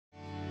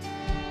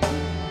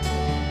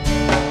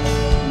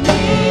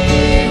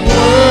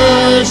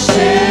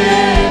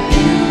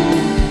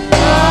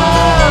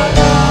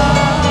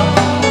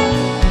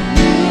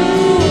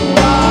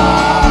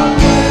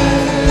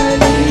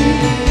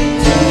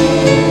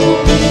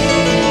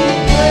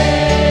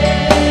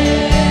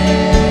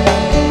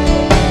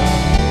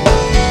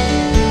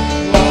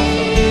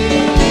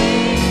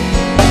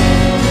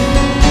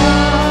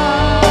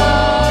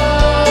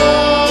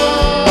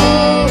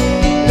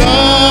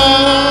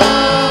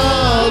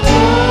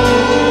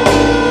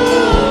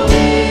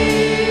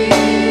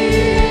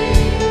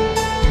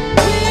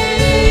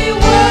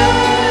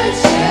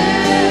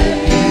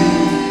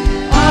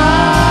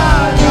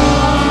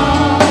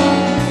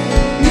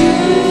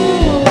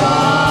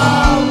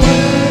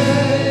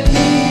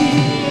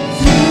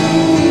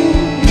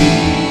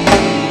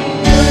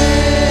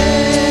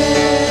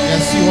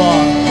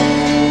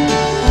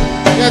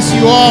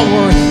you are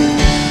worthy.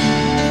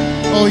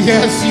 Oh,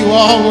 yes, you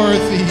are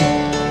worthy.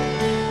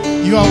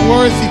 You are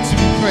worthy to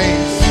be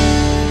praised.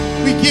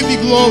 We give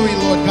you glory,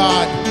 Lord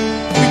God.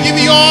 We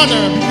give you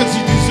honor because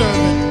you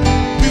deserve it.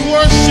 We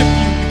worship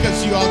you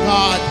because you are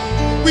God.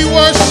 We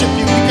worship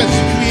you because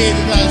you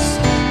created us.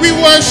 We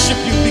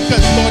worship you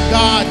because, Lord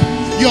God,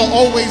 you're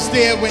always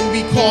there when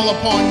we call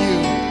upon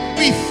you.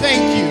 We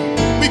thank you.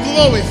 We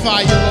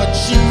glorify you, Lord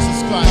Jesus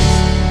Christ.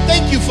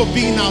 Thank you for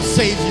being our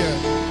Savior.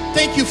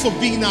 Thank you for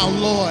being our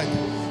Lord.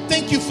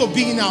 Thank you for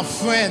being our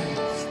friend.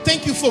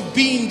 Thank you for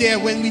being there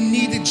when we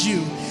needed you.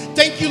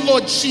 Thank you,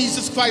 Lord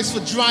Jesus Christ,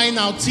 for drying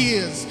our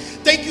tears.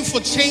 Thank you for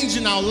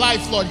changing our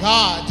life, Lord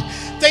God.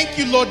 Thank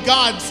you, Lord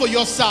God, for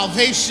your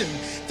salvation.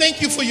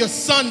 Thank you for your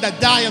Son that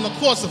died on the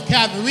cross of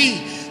Calvary.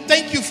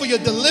 Thank you for your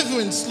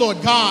deliverance,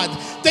 Lord God.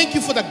 Thank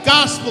you for the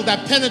gospel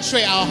that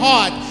penetrates our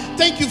heart.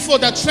 Thank you for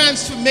the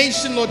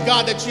transformation, Lord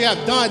God, that you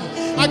have done.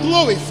 I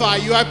glorify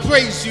you, I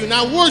praise you, and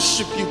I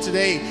worship you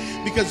today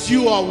because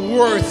you are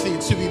worthy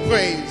to be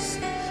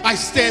praised. I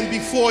stand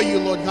before you,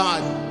 Lord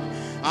God.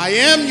 I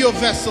am your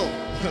vessel.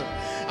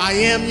 I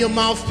am your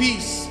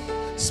mouthpiece.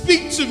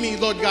 Speak to me,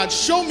 Lord God.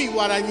 Show me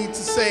what I need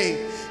to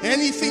say.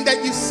 Anything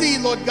that you see,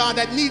 Lord God,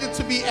 that needed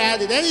to be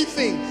added,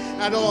 anything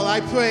at all, I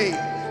pray,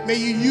 may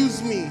you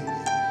use me.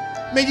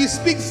 May you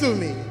speak through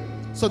me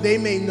so they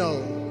may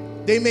know.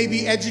 They may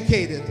be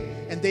educated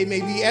and they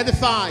may be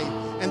edified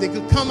and they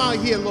could come out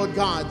here, Lord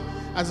God,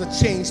 as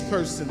a changed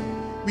person.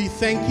 We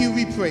thank you,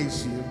 we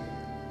praise you.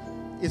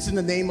 It's in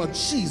the name of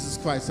Jesus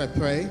Christ I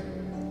pray.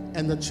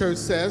 And the church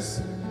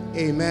says,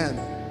 amen.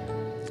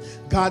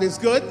 God is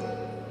good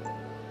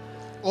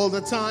all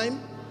the time.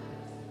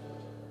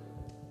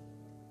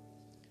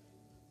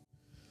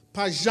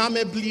 Pas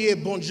jamais oublier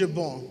bon Dieu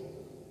bon.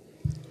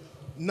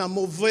 Dans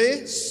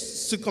mauvais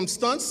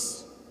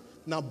circonstances,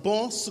 dans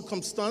bonnes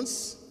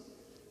circonstances,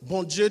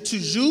 bon Dieu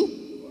toujours.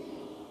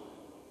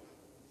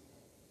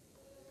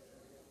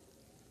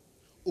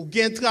 Ou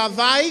gain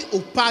travail, ou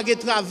pas de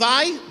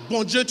travail,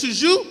 bon Dieu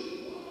toujours.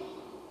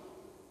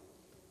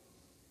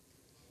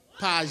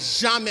 Pas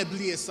jamais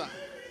oublier ça.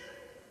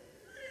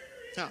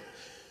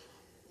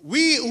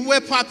 Oui, ou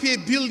est papier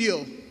bill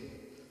yo.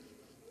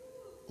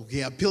 Ou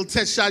gen un pile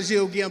tête chargée,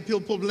 ou gen un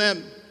pile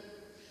problème.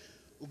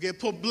 Ou gen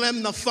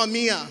problème dans la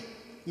famille,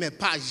 mais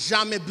pas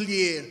jamais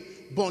oublier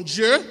bon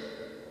Dieu.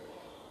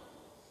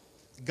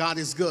 God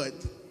is good.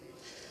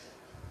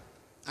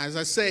 As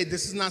I say,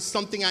 this is not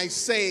something I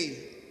say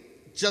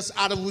just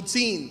out of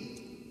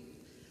routine.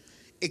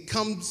 It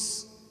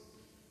comes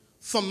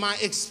from my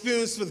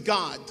experience with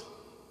God.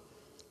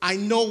 I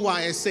know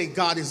why I say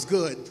God is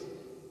good.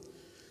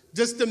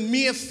 Just the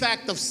mere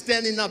fact of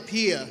standing up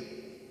here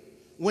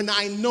when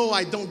I know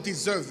I don't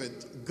deserve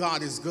it,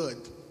 God is good.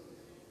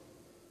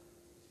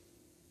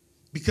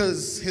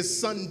 Because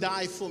his son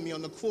died for me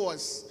on the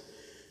cross,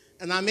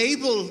 and I'm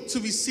able to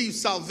receive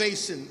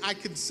salvation, I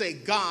can say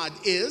God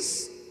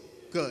is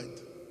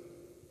good.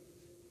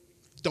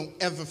 Don't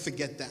ever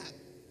forget that.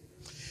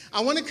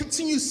 I want to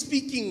continue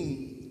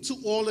speaking to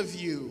all of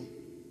you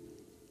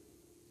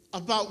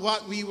about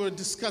what we were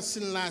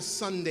discussing last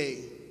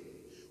Sunday.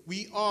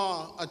 We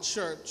are a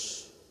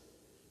church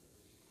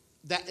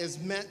that is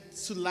meant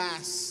to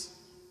last.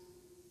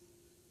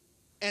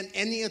 And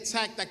any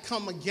attack that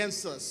comes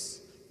against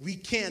us, we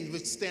can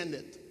withstand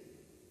it.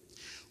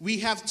 We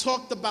have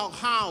talked about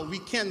how we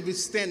can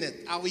withstand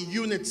it, our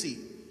unity,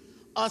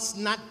 us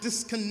not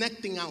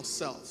disconnecting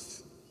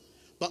ourselves,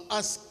 but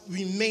us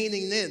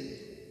remaining in.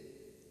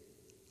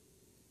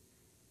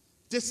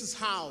 This is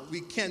how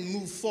we can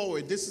move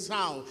forward. This is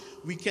how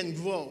we can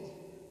grow.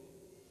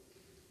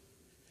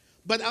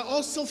 But I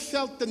also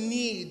felt the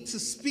need to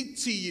speak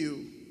to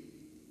you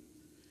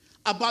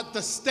about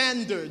the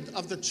standard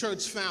of the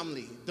church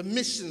family, the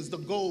missions, the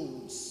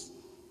goals,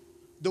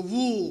 the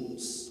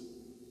rules,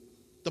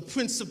 the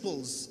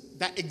principles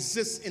that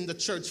exist in the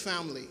church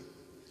family.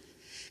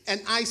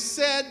 And I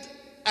said,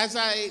 as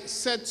I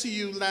said to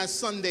you last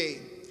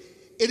Sunday,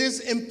 it is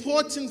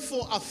important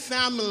for a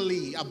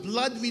family, a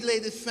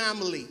blood-related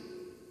family,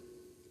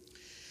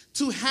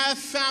 to have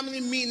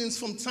family meetings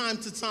from time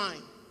to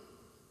time.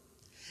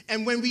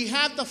 And when we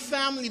have the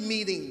family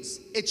meetings,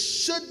 it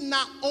should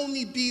not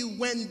only be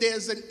when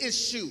there's an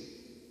issue,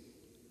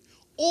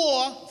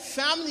 or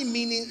family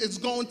meeting is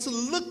going to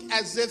look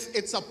as if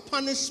it's a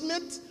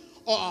punishment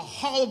or a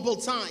horrible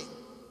time.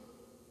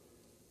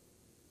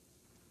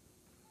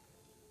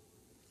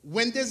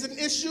 When there's an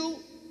issue,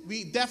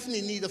 we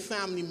definitely need a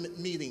family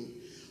meeting.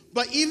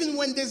 But even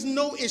when there's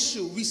no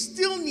issue, we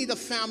still need a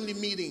family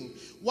meeting.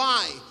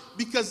 Why?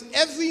 Because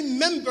every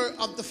member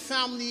of the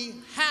family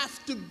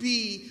have to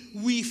be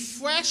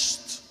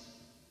refreshed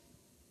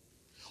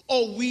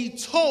or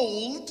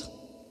retold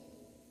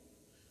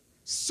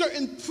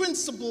certain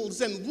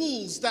principles and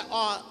rules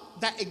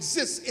that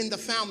exist in the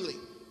family.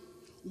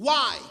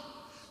 Why?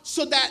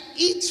 So that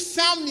each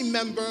family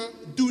member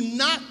do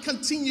not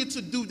continue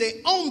to do their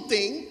own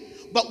thing,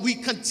 but we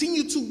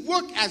continue to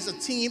work as a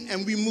team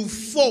and we move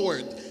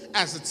forward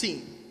as a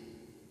team.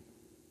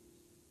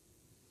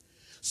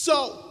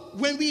 So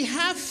when we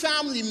have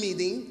family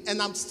meeting,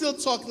 and I'm still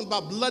talking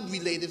about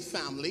blood-related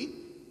family,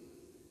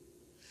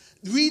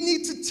 we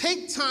need to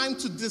take time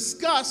to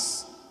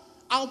discuss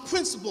our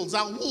principles,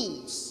 our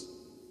rules.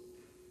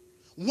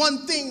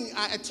 One thing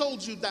I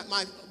told you that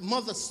my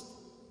mother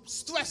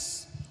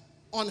stressed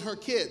on her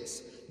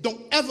kids: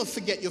 don't ever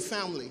forget your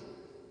family.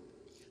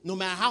 No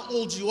matter how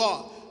old you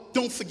are,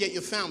 don't forget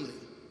your family.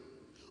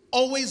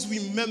 Always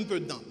remember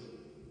them.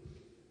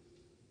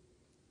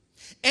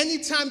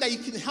 Anytime that you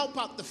can help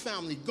out the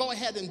family, go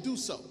ahead and do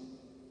so.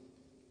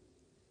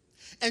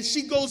 And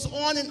she goes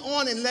on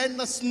and letting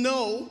us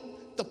know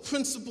the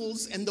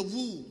principles and the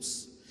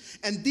rules.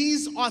 And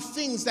these are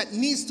things that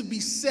needs to be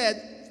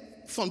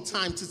said from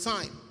time to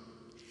time.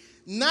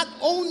 Not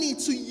only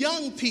to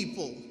young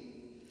people,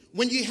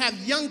 when you have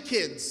young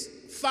kids,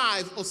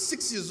 5 or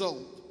 6 years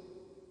old.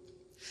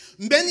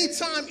 Many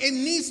times it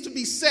needs to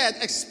be said,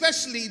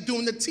 especially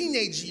during the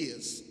teenage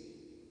years.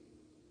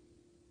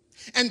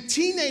 And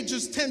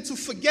teenagers tend to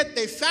forget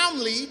their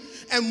family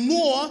and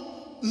more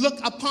look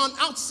upon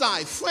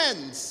outside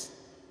friends.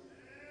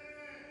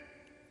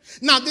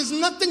 Now, there's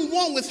nothing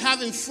wrong with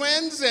having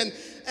friends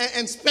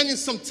and spending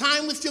some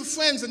time with your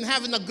friends and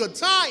having a good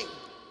time.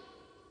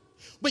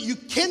 But you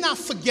cannot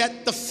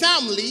forget the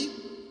family,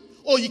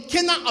 or you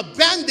cannot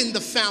abandon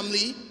the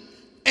family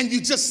and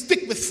you just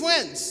stick with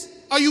friends.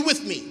 Are you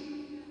with me?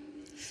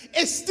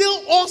 It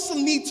still also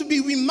need to be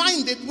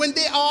reminded when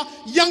they are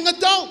young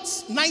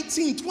adults,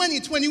 19,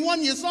 20,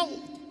 21 years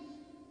old.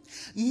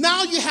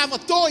 Now you have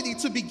authority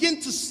to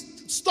begin to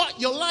start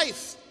your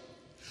life.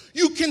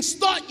 You can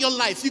start your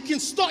life. You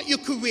can start your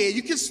career.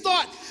 You can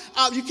start.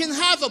 You can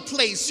have a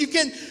place. You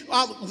can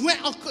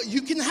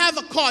you can have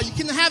a car. You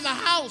can have a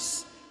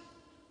house.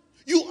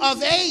 You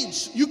of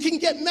age. You can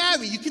get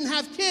married. You can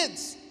have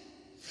kids.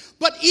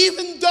 But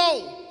even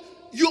though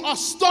you are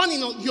starting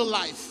your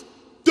life,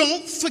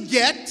 don't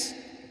forget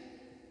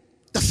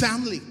the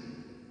family.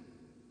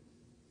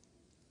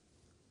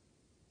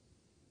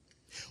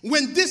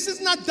 When this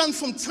is not done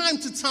from time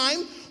to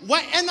time,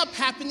 what ends up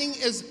happening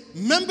is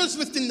members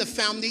within the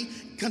family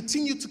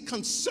continue to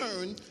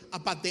concern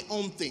about their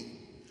own thing.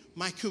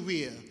 My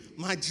career,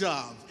 my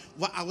job,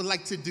 what I would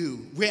like to do,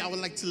 where I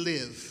would like to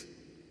live.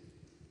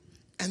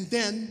 And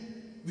then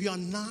we are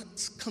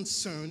not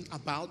concerned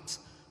about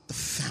the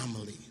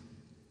family.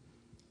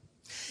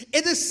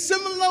 It is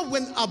similar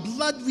when a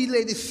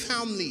blood-related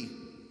family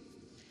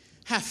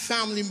have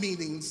family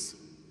meetings.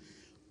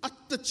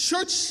 The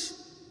church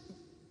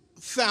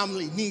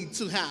family need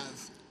to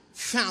have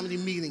family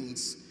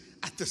meetings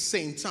at the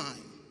same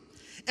time.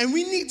 And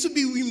we need to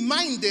be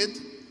reminded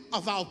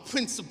of our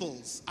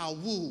principles, our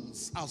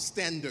rules, our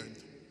standard,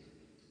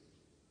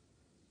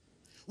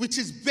 which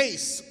is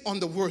based on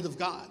the Word of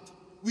God.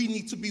 We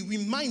need to be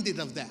reminded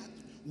of that.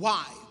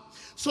 Why?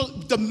 So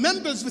the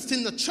members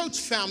within the church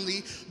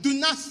family do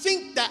not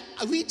think that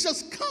we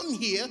just come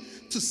here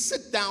to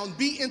sit down,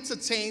 be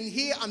entertained,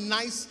 hear a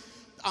nice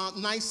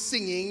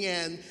singing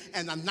and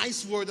a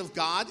nice word of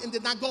God, and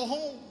then I go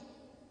home.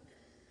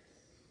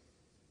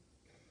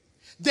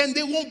 Then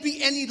there won't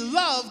be any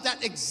love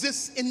that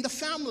exists in the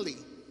family.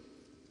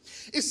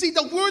 You see,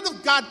 the Word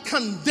of God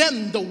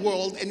condemned the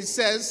world, and it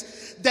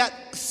says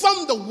that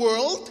from the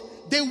world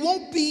there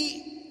won't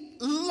be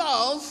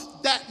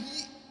love that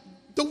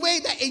the way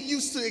that it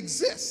used to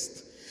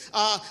exist.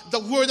 The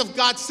Word of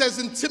God says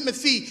in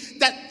Timothy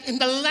that in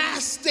the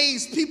last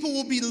days people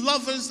will be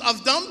lovers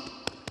of them.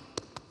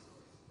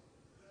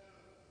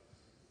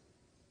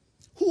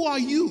 Who are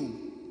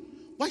you?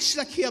 Why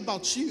should I care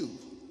about you?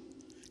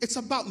 It's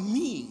about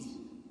me.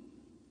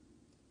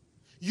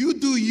 You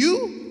do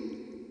you,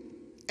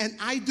 and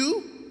I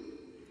do.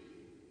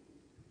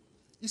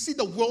 You see,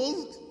 the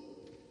world,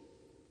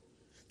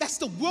 that's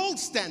the world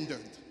standard.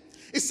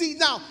 You see,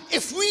 now,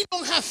 if we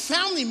don't have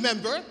family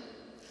member,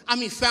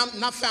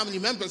 not family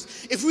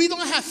members, if we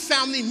don't have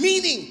family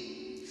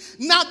meeting,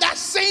 now that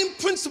same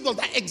principle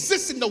that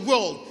exists in the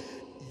world,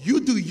 you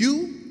do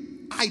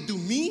you, I do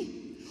me,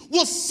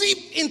 will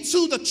seep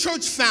into the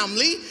church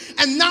family,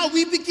 and now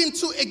we begin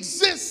to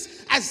exist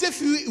as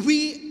if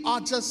we are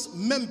just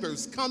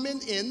members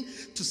coming in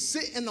to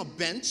sit in a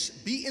bench,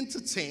 be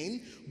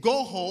entertained,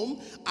 go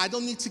home. I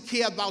don't need to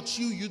care about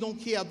you. You don't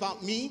care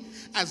about me.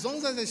 As long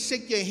as I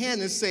shake your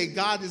hand and say,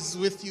 God is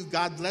with you,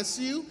 God bless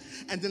you,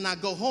 and then I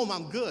go home,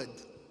 I'm good.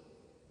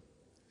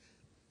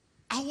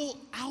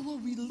 Our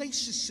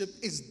relationship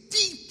is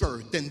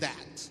deeper than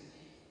that.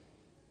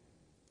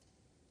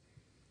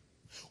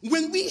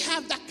 When we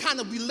have that kind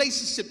of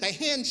relationship, the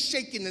hand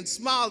shaking and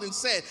smile and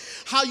say,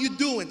 how you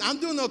doing? I'm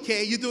doing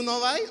okay. You doing all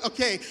right?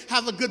 Okay,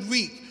 have a good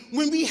week.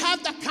 When we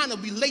have that kind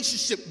of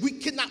relationship, we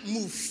cannot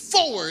move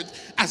forward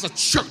as a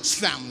church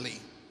family.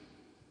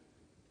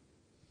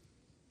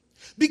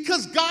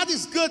 Because God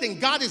is good and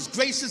God is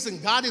gracious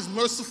and God is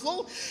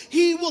merciful,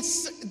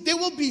 there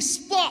will be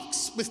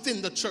sparks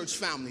within the church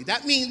family.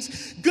 That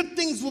means good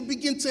things will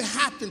begin to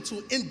happen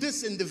to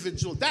this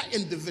individual, that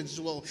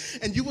individual,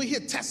 and you will hear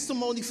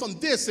testimony from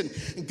this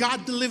and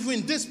God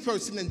delivering this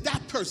person and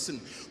that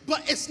person.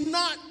 But it's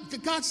not,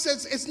 God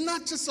says, it's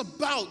not just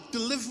about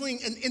delivering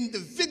an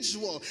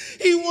individual.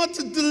 He wants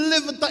to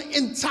deliver the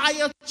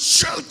entire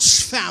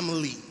church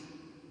family.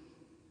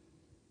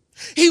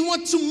 He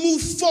wants to move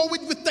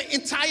forward with the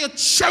entire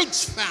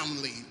church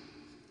family.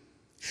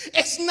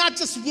 It's not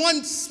just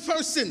one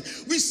person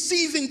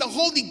receiving the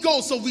Holy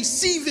Ghost or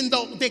receiving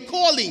their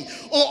calling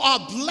or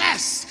are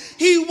blessed.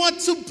 He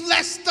wants to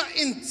bless the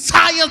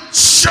entire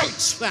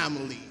church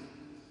family.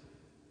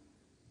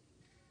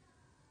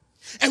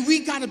 And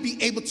we got to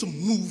be able to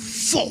move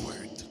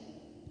forward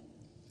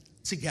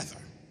together.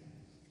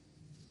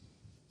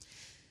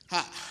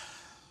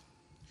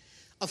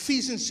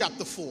 Ephesians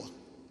chapter 4.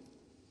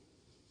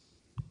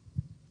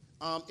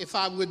 If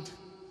I would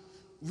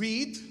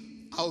read,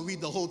 I'll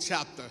read the whole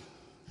chapter.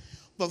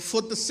 But for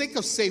the sake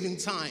of saving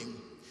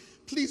time,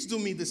 please do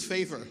me this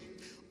favor.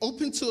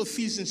 Open to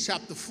Ephesians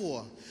chapter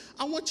 4.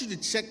 I want you to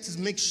check to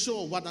make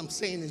sure what I'm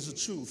saying is the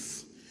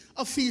truth.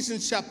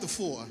 Ephesians chapter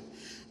 4.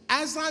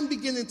 As I'm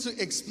beginning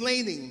to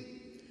explaining,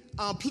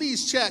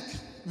 please check,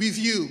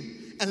 review,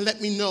 and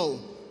let me know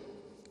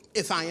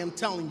if I am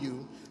telling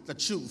you the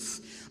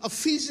truth.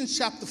 Ephesians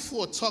chapter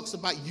 4 talks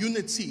about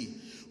unity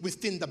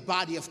within the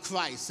body of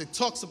Christ. It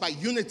talks about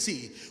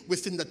unity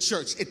within the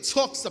church. It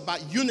talks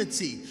about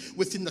unity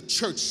within the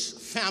church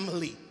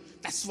family.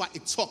 That's what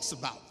it talks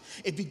about.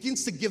 It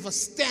begins to give a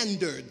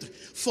standard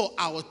for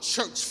our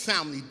church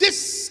family.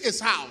 This is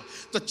how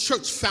the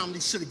church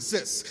family should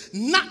exist.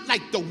 Not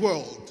like the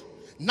world.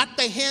 Not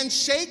the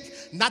handshake,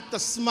 not the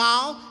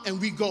smile,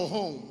 and we go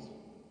home.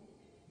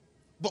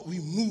 But we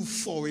move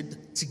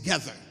forward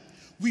together.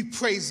 We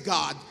praise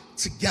God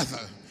together.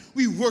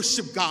 We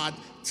worship God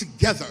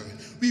together.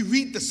 We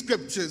read the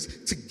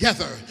scriptures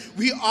together.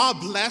 We are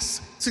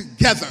blessed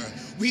together.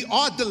 We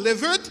are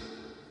delivered.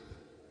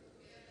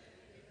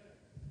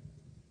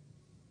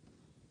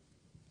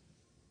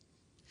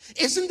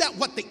 Isn't that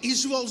what the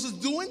Israelites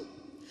are doing?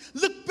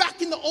 Look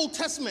back in the Old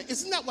Testament.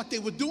 Isn't that what they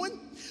were doing?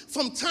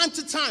 From time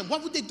to time,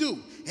 what would they do?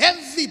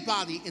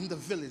 Everybody in the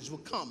village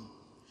would come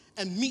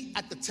and meet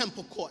at the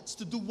temple courts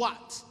to do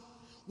what?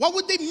 What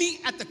would they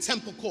meet at the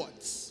temple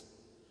courts?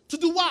 To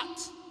do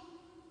what?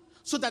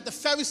 So that the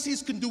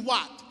Pharisees can do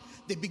what?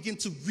 They begin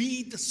to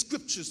read the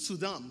scriptures to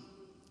them.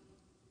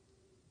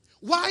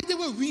 Why they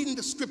were reading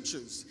the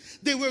scriptures?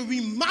 They were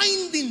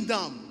reminding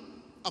them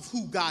of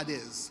who God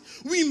is,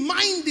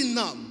 reminding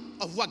them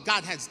of what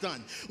God has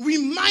done,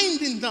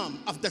 reminding them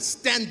of the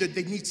standard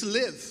they need to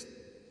live.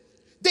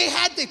 They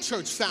had their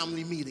church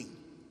family meeting.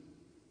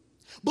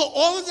 But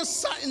all of a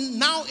sudden,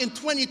 now in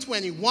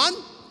 2021,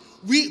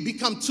 we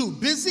become too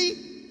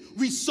busy.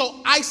 We're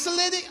so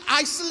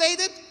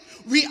isolated.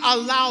 We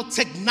allow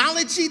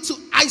technology to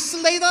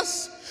isolate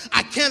us.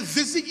 I can't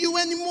visit you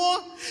anymore.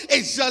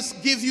 It's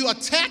just give you a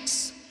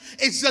text.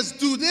 It's just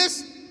do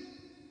this.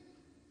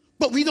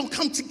 But we don't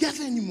come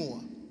together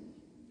anymore.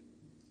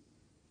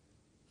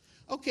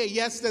 Okay,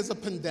 yes, there's a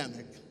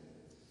pandemic.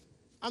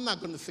 I'm not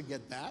going to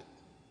forget that.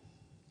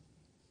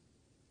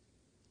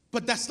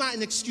 But that's not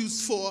an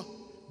excuse for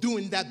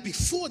doing that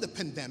before the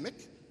pandemic.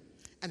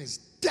 And it's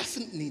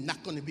definitely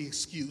not going to be an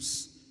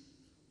excuse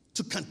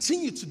to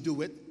continue to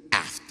do it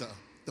after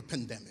the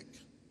pandemic.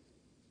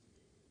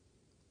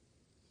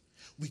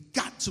 We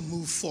got to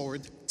move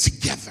forward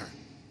together.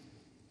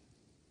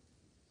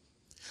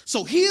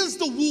 So here's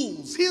the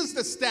rules, here's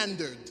the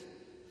standard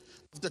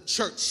of the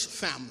church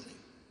family.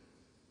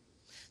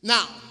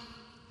 Now,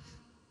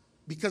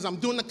 because I'm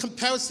doing a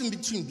comparison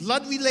between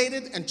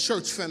blood-related and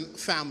church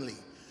family,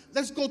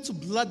 let's go to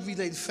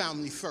blood-related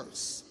family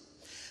first.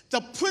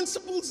 The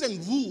principles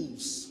and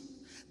rules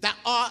that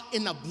are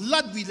in a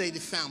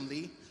blood-related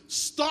family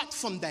start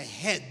from the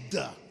head.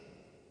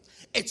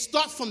 It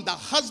starts from the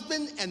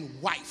husband and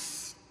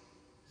wife.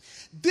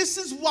 This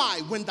is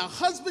why when the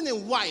husband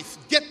and wife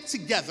get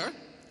together,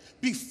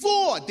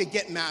 before they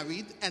get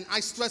married, and I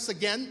stress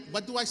again,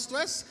 what do I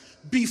stress?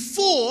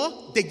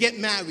 Before they get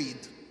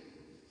married,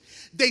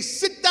 they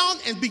sit down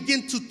and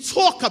begin to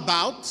talk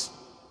about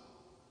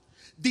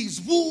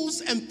these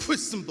rules and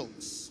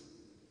principles.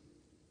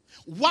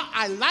 What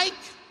I like,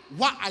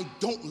 what I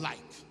don't like.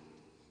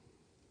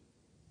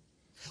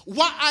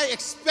 What I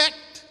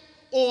expect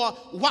or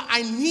what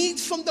I need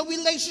from the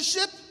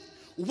relationship,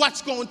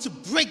 what's going to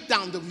break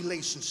down the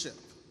relationship.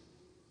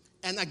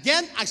 And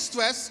again, I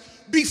stress,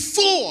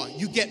 before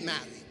you get married.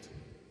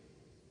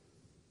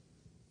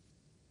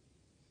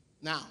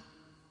 Now,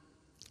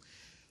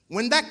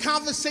 when that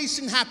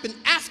conversation happens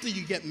after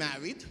you get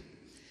married,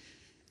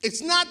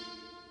 it's not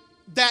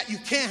that you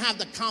can't have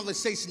the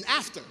conversation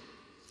after.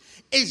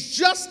 It's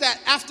just that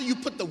after you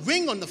put the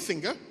ring on the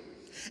finger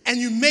and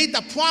you made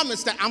the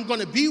promise that I'm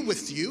going to be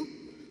with you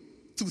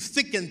through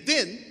thick and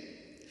thin,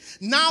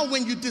 now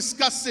when you're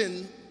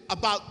discussing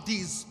about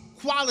these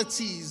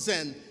qualities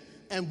and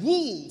and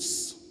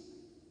rules,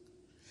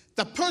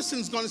 the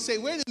person's going to say,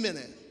 wait a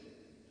minute,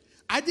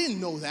 I didn't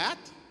know that.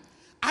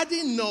 I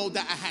didn't know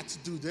that I had to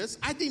do this.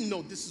 I didn't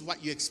know this is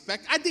what you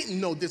expect. I didn't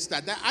know this,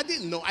 that. I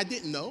didn't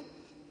know.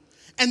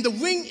 And the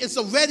ring is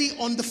already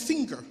on the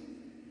finger.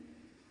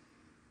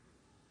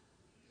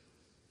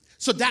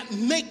 So that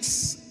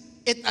makes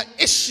it an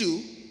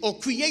issue or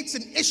creates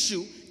an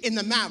issue in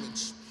the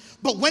marriage.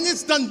 But when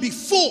it's done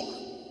before,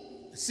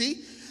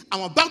 see,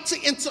 I'm about to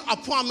enter a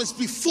promise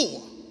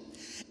before.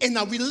 In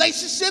a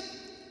relationship,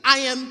 I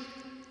am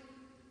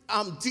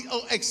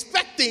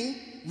expecting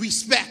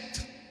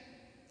respect,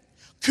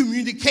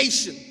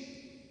 communication,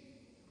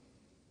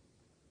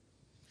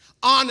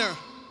 honor.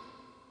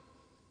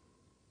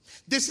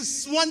 This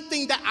is one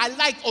thing that I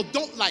like or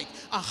don't like.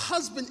 A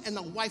husband and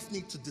a wife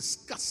need to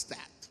discuss that.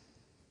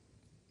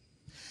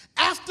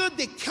 After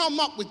they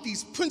come up with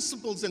these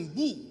principles and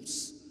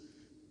rules,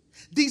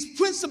 these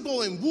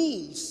principles and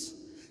rules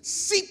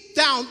seep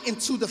down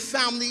into the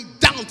family,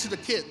 down to the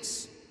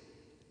kids.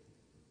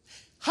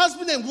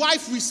 Husband and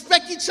wife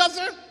respect each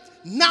other.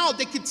 Now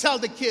they can tell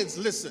the kids,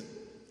 listen,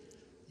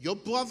 your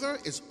brother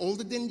is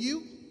older than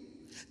you.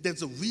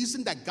 There's a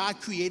reason that God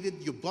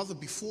created your brother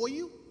before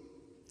you.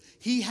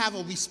 He have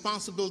a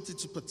responsibility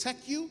to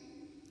protect you.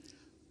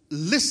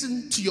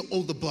 Listen to your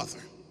older brother.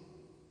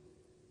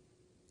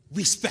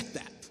 Respect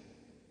that.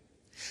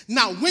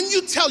 Now, when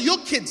you tell your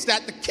kids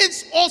that, the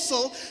kids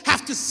also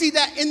have to see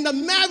that in the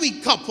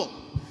married couple.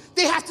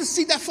 They have to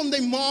see that from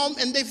their mom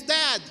and their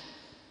dad.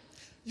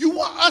 You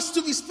want us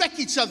to respect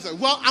each other.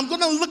 Well, I'm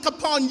going to look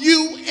upon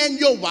you and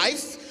your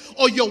wife,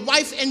 or your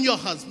wife and your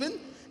husband,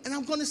 and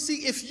I'm going to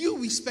see if you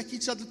respect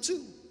each other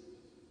too.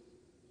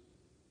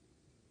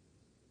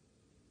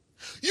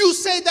 You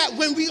say that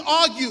when we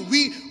argue,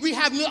 we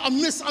have a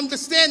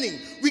misunderstanding.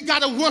 We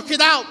got to work it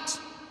out.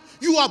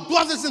 You are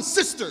brothers and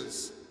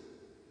sisters.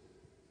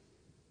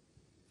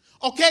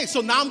 Okay, so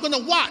now I'm going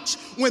to watch.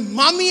 When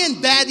mommy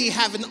and daddy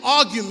have an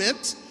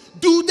argument,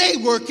 do they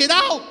work it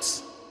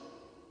out?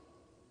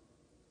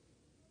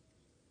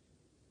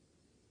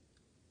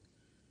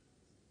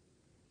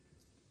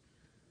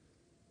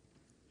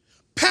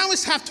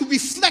 Parents have to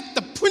reflect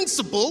the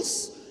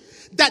principles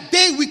that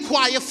they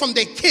require from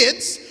their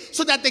kids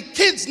so that the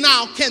kids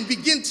now can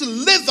begin to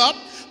live up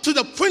to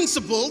the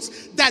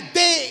principles that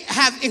they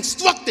have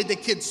instructed the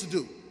kids to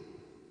do.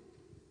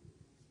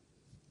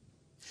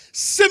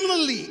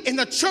 Similarly, in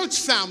a church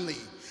family,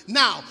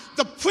 now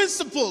the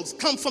principles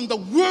come from the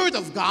Word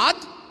of God,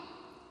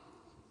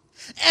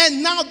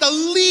 and now the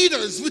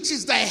leaders, which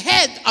is the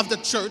head of the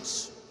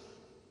church.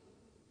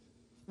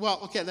 Well,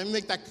 okay, let me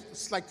make that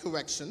slight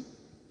correction.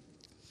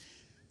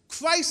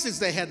 Christ is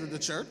the head of the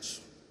church.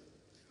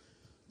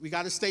 We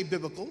got to stay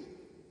biblical.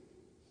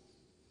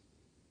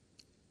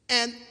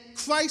 And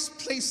Christ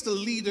placed the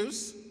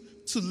leaders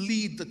to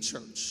lead the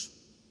church.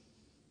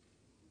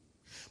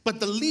 But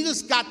the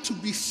leaders got to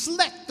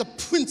reflect the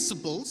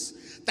principles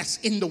that's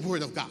in the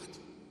Word of God.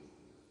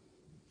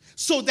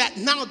 So that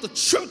now the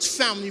church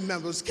family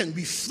members can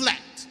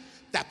reflect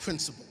that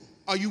principle.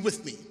 Are you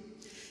with me?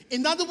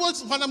 In other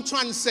words, what I'm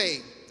trying to say,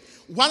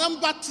 what I'm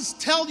about to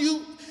tell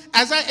you,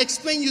 as I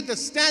explain you the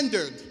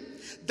standard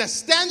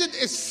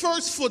is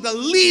first for the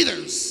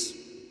leaders,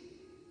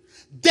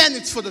 then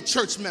it's for the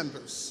church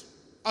members.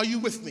 Are you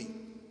with me?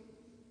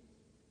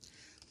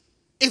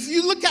 If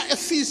you look at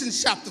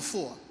Ephesians chapter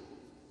 4,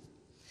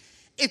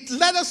 it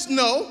let us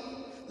know,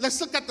 let's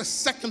look at the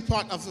second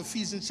part of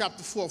Ephesians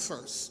chapter 4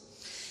 first.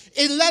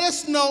 It let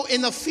us know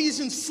in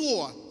Ephesians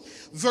 4,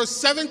 verse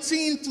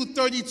 17 through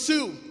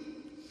 32,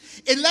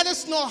 it let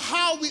us know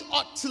how we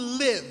ought to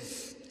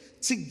live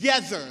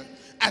together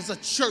as a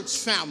church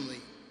family.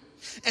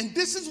 And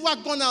this is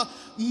what's going to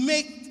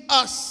make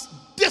us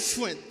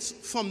different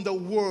from the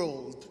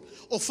world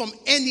or from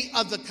any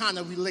other kind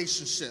of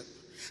relationship.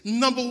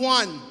 Number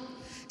one,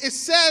 it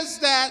says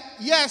that,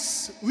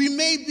 yes, we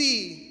may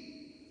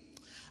be,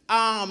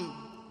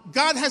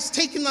 God has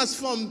taken us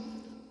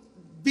from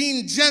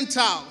being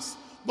Gentiles,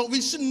 but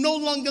we should no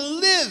longer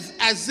live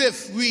as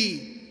if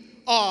we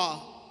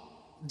are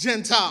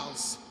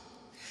Gentiles.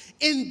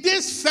 In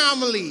this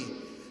family,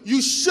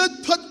 you should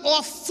put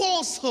off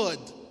falsehood.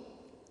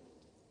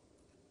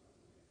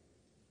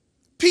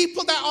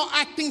 People that are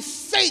acting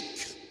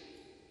fake.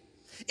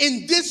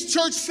 In this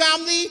church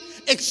family,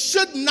 it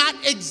should not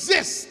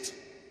exist.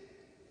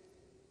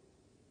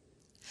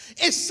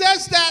 It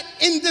says that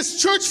in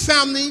this church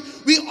family,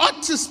 we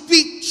ought to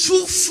speak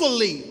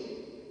truthfully,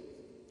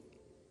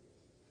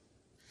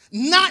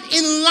 not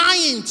in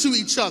lying to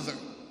each other.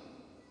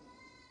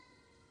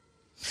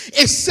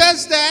 It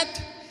says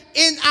that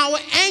in our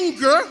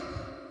anger,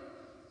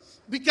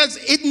 because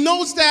it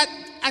knows that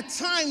at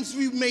times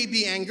we may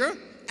be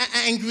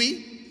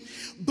angry,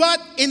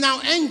 but in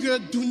our anger,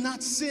 do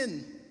not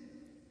sin.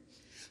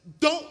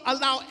 Don't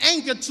allow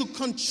anger to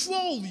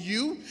control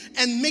you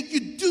and make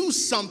you do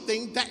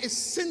something that is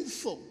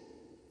sinful.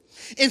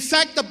 In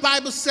fact, the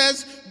Bible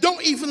says,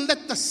 don't even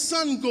let the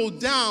sun go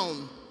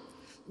down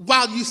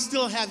while you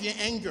still have your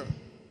anger.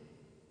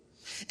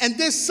 And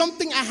there's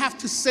something I have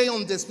to say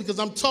on this because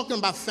I'm talking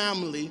about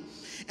family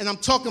and I'm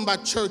talking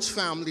about church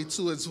family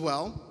too as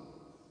well.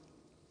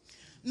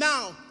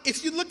 Now,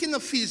 if you look in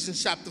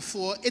Ephesians chapter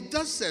 4, it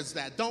does says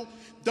that.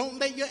 Don't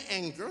let your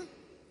anger,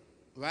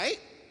 right?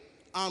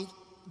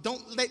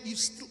 Don't let you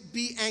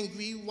be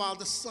angry while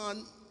the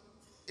sun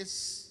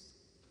is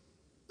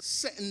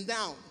setting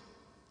down.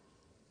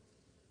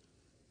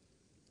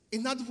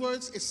 In other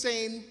words, it's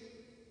saying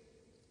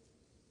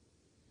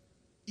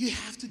you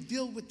have to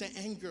deal with the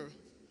anger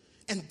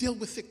and deal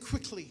with it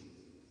quickly.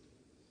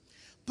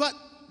 But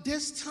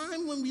there's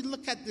time when we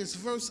look at this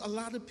verse, a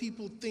lot of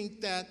people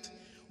think that,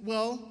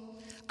 well,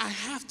 I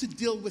have to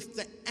deal with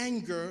the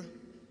anger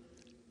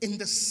in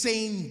the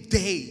same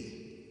day.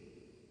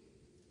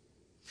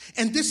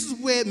 And this is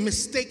where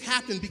mistake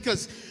happens,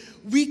 because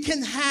we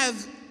can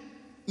have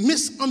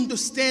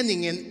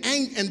misunderstanding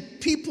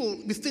and people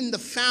within the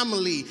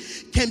family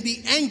can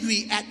be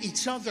angry at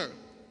each other.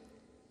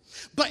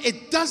 But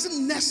it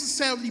doesn't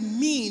necessarily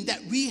mean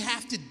that we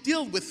have to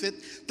deal with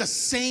it the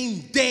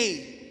same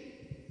day.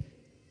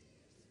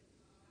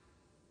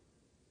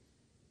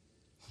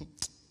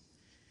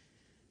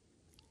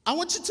 I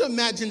want you to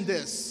imagine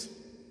this.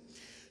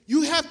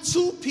 You have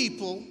two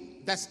people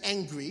that's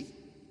angry.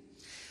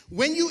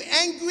 When you're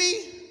angry,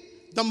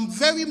 the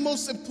very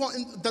most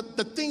important,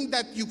 the thing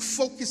that you're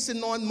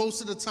focusing on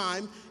most of the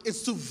time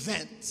is to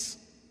vent.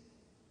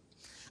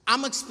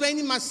 I'm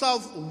explaining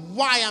myself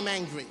why I'm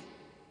angry.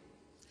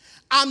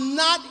 I'm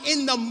not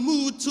in the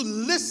mood to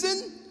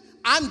listen.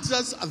 I'm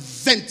just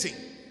venting.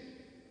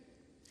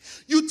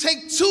 You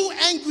take two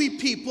angry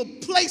people,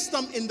 place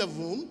them in the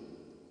room,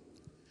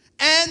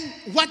 and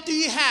what do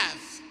you have?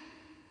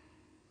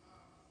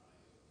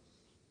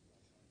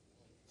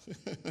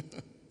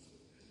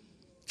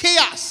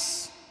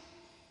 Chaos.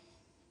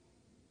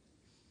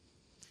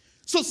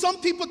 So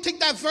some people take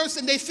that verse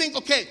and they think,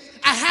 okay,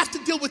 I have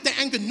to deal with the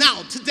anger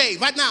now, today,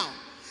 right now.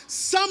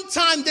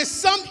 Sometimes there's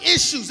some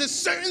issues, there's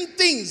certain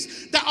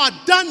things that are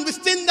done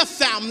within the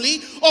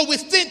family or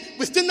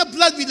within the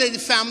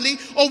blood-related family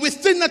or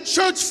within the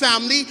church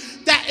family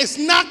that is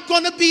not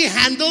going to be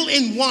handled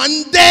in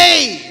one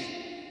day.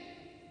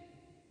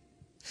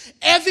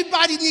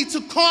 Everybody needs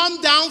to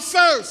calm down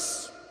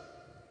first.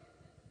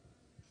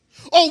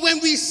 Or when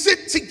we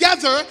sit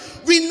together,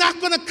 we're not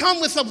going to come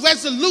with a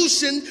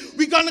resolution.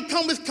 We're going to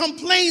come with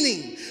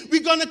complaining.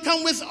 We're going to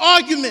come with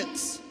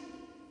arguments.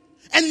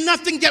 And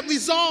nothing get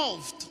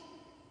resolved.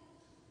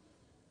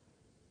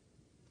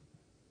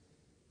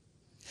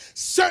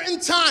 Certain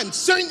times,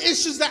 certain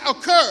issues that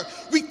occur,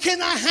 we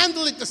cannot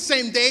handle it the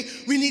same day.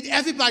 We need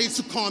everybody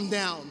to calm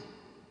down.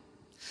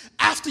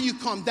 After you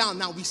calm down,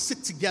 now we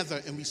sit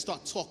together and we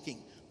start talking.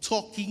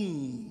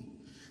 Talking.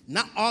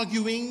 Not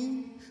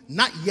arguing,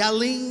 not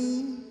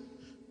yelling,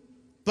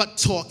 but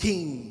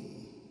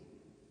talking.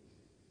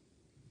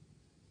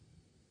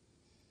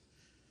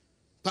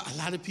 But a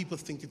lot of people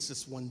think it's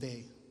just one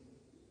day.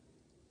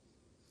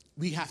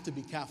 We have to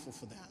be careful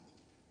for that.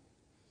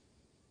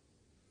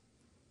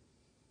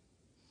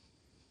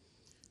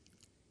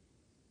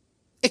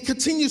 It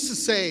continues to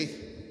say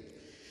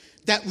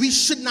that we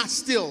should not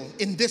steal.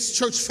 In this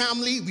church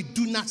family, we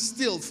do not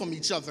steal from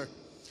each other.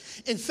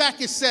 In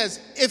fact, it says,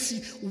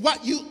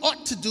 what you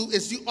ought to do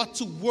is you ought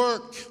to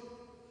work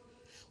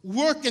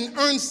and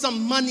earn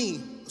some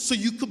money so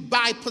you could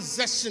buy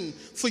possession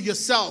for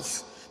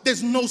yourself.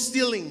 There's no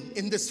stealing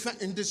in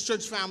this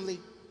church family.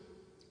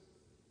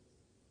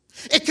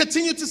 It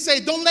continued to say,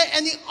 don't let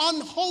any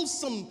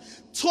unwholesome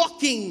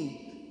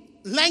talking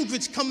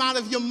language come out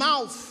of your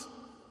mouth.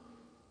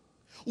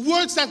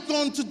 Words that are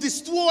going to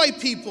destroy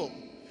people.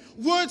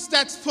 Words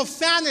that's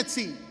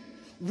profanity.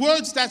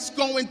 Words that's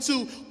going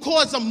to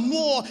cause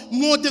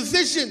more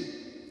division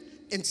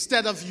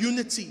instead of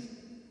unity.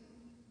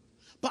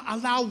 But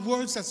allow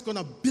words that's going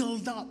to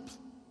build up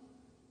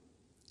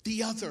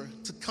the other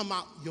to come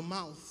out your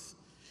mouth.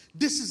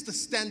 This is the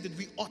standard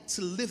we ought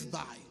to live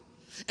by.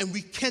 And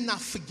we cannot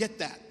forget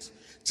that.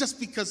 Just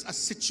because a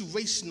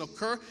situation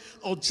occurred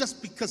or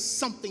just because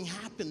something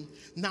happened,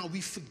 now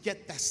we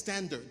forget that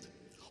standard.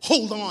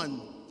 Hold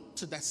on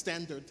to that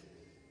standard.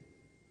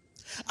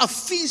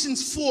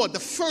 Ephesians 4, the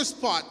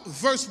first part,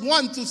 verse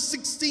 1 through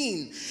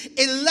 16,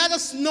 it let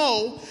us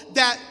know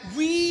that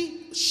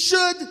we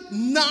should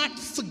not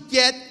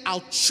forget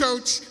our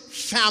church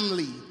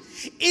family.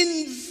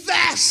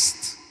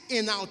 Invest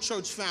in our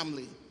church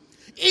family.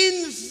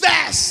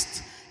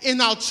 Invest in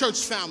our church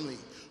family.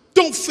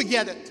 Don't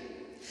forget it.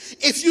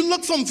 If you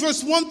look from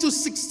verse 1 to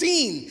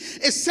 16,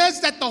 it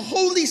says that the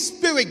Holy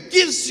Spirit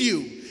gives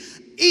you,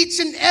 each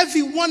and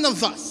every one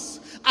of us,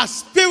 a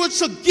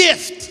spiritual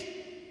gift.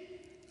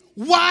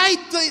 Why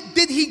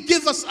did he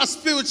give us a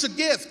spiritual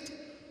gift?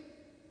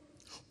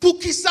 Pour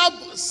qui ça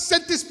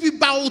cet esprit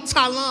ba au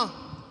talent?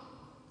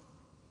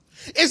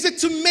 Is it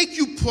to make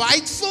you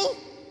prideful?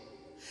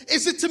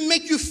 Is it to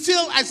make you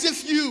feel as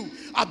if you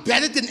are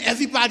better than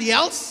everybody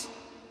else?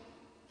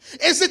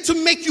 Is it to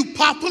make you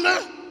popular?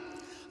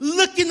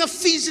 Look in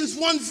Ephesians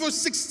 1 verse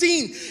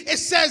 16. It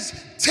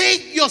says,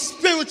 take your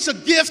spiritual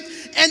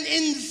gift and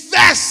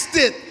invest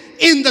it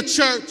in the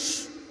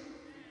church.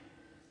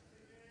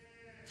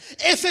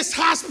 If it's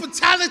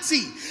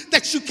hospitality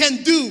that you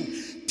can do,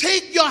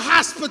 take your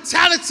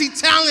hospitality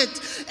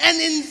talent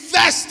and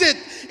invest it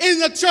in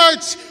the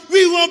church.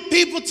 We want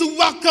people to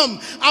welcome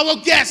our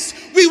guests.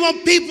 We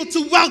want people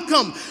to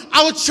welcome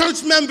our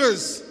church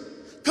members.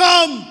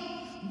 Come,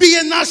 be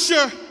an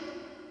usher.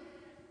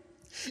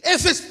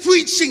 If it's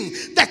preaching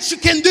that you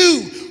can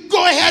do,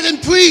 go ahead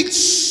and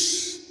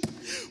preach.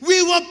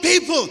 We want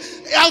people,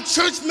 our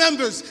church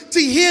members, to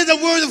hear the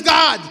word of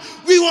God.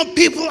 We want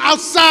people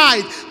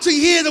outside to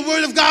hear the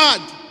word of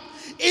God.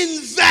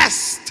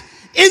 Invest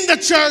in the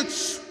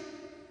church.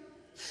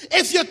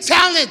 If your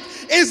talent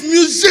is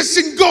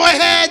musician, go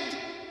ahead.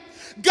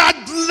 God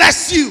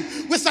bless you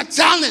with a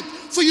talent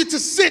for you to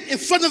sit in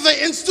front of an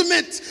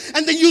instrument,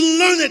 and then you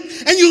learn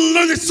it, and you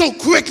learn it so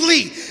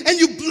quickly, and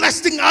you're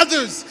blessing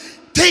others.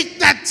 Take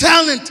that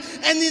talent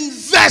and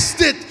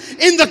invest it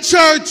in the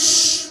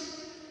church.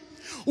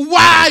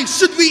 Why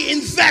should we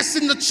invest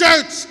in the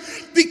church?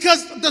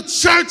 Because the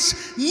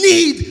church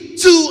need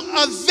to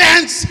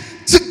advance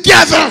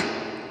together.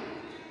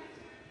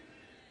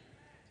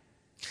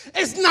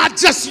 It's not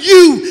just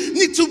you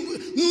need to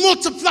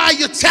multiply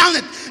your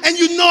talent and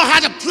you know how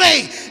to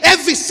play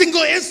every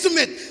single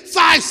instrument,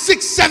 5,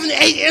 6, 7,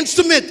 8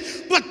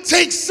 instrument, but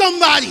take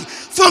somebody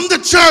from the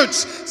church,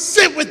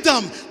 sit with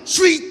them,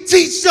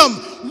 teach them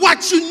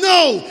what you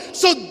know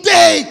so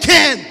they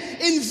can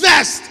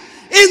invest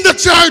in the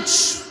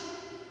church.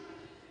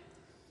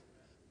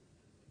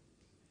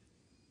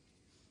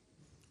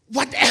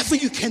 Whatever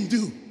you can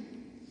do,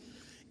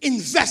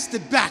 invest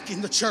it back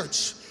in the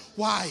church.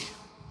 Why?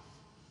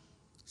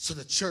 So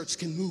the church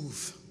can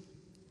move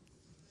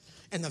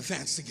and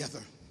advance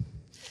together.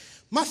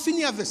 Ma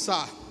fini avec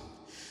ça,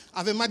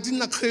 avec ma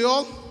dîne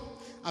créole,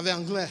 avec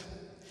anglais.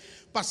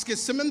 Parce que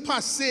semaine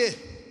passée,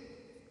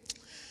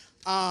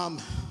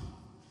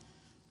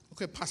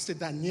 Pastor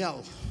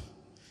Daniel,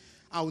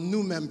 our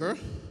new member,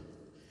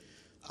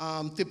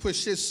 te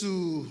prêché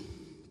sur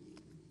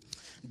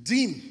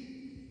dîme,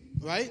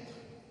 right?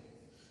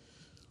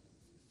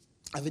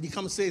 Avait dit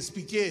comme c'est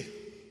expliqué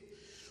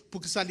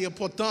pour que ça soit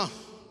important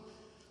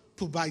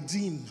pour bailler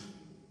dîme.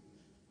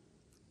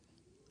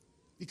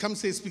 Il comme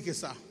c'est expliqué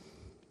ça.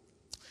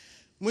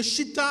 Moi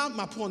chita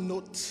m'a pris une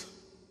note.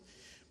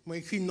 Moi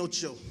écrit une note.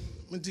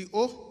 Je dis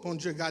oh bon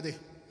Dieu regardez.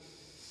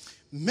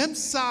 Même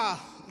ça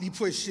li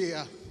prêché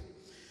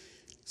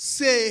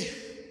c'est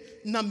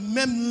na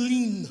même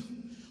ligne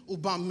ou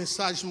ban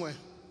message moi.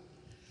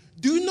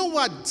 Do you know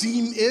what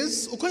dîme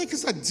is? Vous connaissez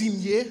ça dîme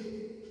yé?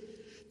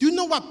 Do you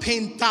know what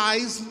paying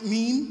tithes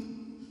mean?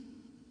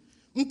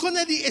 Je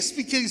connais dit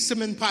expliquer la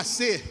semaine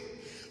passée.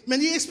 Mais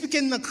il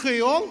expliqué en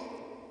créole,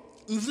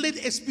 je voulais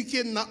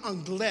expliquer en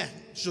anglais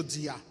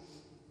aujourd'hui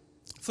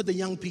for the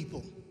young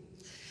people.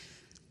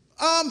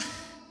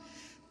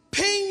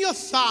 Paying your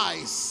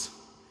tithes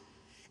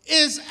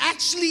is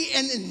actually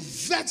an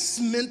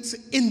investment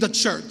in the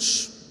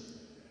church.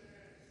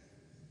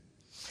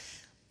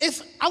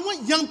 If I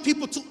want young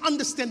people to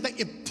understand the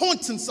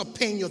importance of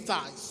paying your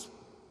tithes.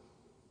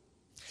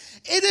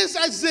 It is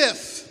as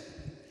if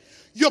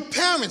your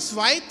parents,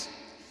 right?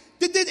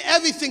 They did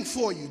everything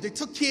for you. They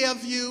took care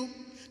of you.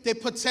 They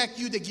protect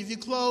you. They give you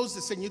clothes. They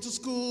send you to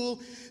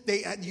school.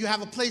 You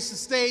have a place to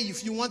stay.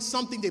 If you want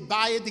something, they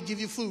buy it. They give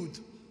you food.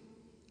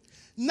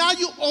 Now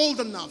you're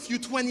old enough. You're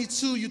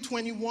 22, you're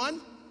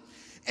 21,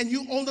 and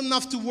you're old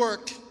enough to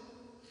work.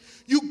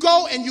 You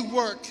go and you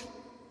work,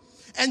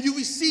 and you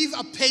receive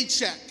a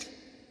paycheck.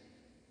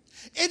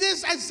 It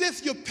is as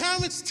if your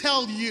parents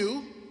tell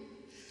you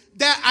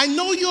that I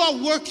know you are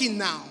working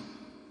now.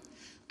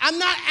 I'm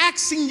not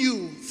asking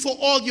you for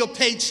all your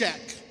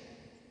paycheck.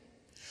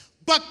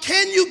 But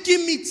can you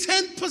give me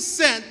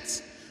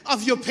 10%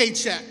 of your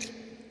paycheck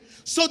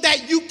so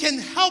that you can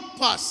help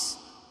us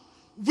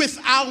with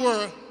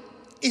our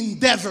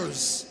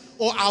endeavors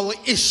or our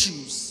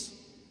issues?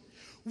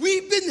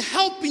 We've been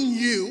helping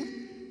you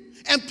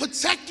and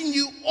protecting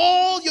you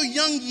all your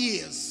young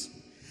years.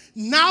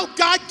 Now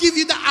God give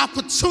you the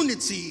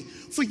opportunity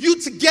for you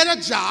to get a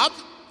job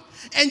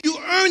and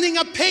you're earning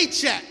a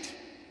paycheck.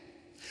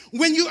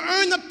 When you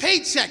earn a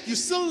paycheck, you're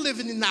still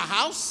living in the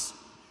house.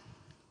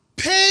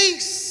 Pay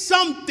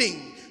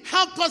something.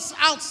 Help us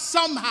out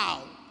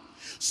somehow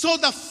so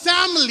the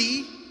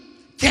family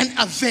can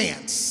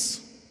advance.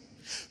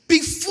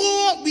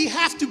 Before we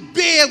have to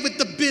bear with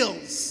the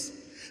bills,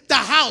 the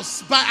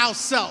house by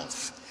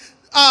ourselves,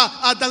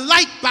 the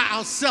light by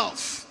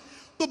ourselves.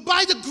 But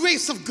by the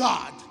grace of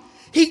God,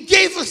 He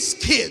gave us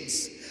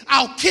kids.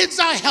 Our kids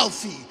are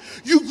healthy.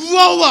 You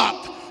grow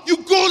up. You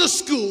go to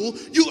school,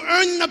 you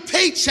earn a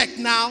paycheck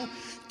now.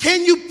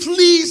 Can you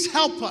please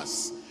help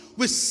us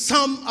with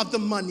some of the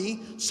money?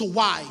 So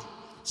why?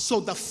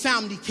 So the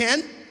family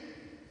can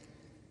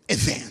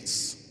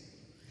advance.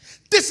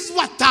 This is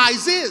what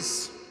tithes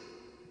is.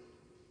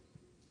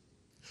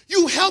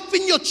 You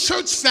helping your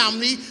church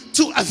family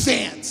to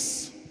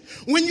advance.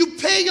 When you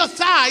pay your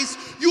tithes,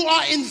 you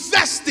are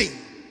investing.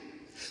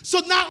 So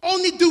not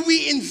only do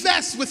we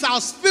invest with our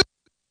spiritual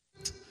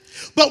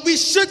But we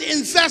should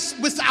invest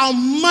with our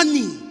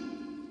money.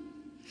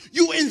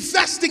 You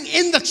investing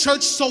in the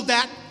church so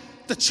that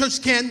the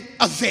church can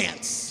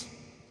advance.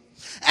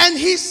 And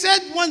he said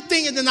one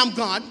thing, and then I'm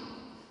gone,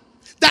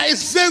 that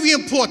is very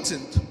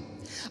important.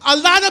 A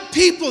lot of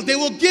people, they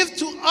will give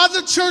to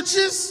other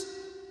churches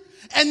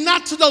and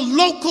not to the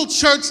local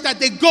church that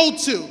they go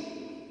to.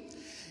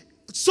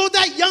 So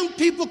that young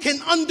people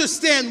can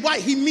understand what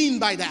he means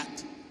by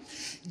that.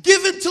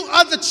 Giving to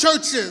other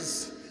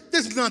churches,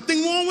 there's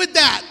nothing wrong with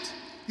that.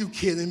 You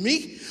kidding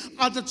me?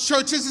 Other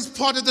churches is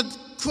part of the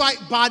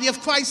body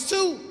of Christ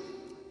too.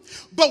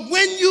 But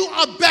when you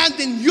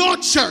abandon your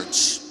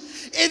church,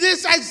 it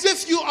is as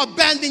if you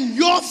abandon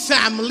your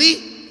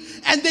family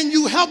and then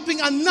you helping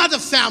another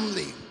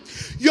family.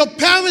 Your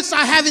parents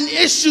are having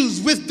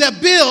issues with their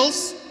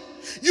bills.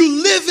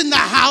 You live in the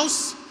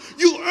house,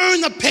 you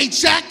earn a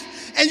paycheck,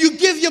 and you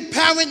give your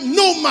parent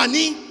no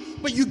money,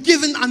 but you're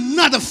giving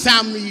another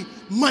family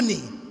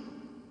money.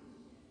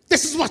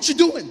 This is what you're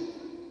doing.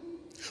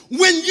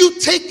 When you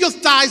take your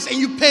tithes and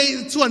you pay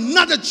it to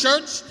another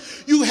church,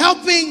 you're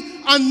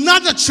helping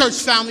another church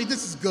family.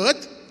 This is good.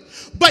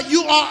 But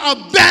you are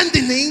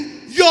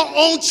abandoning your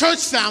own church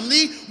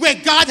family where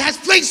God has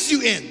placed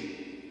you in.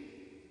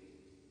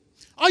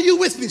 Are you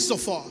with me so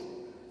far?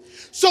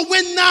 So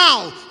when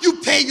now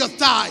you pay your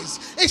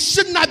tithes, it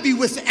should not be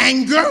with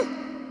anger.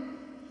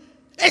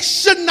 It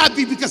should not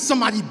be because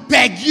somebody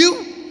begged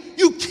you.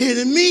 You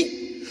kidding me?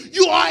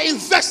 You are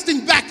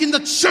investing back in the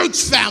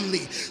church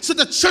family so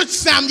the church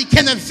family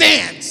can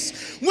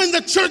advance. When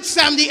the church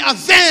family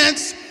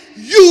advance,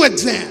 you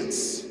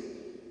advance.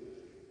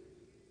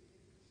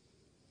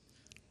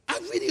 I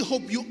really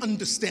hope you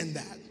understand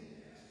that.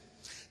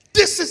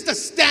 This is the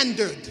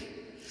standard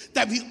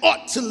that we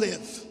ought to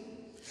live.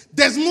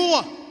 There's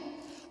more.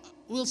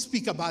 We'll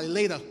speak about it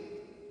later.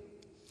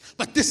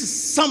 But this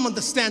is some of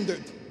the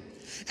standard.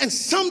 And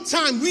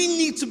sometimes we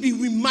need to be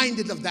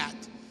reminded of that.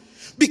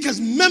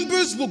 Because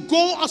members will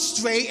go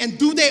astray and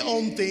do their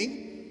own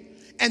thing,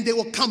 and they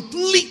will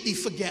completely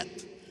forget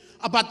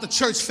about the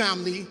church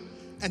family,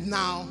 and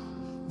now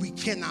we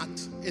cannot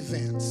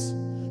advance.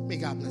 May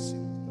God bless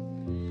you.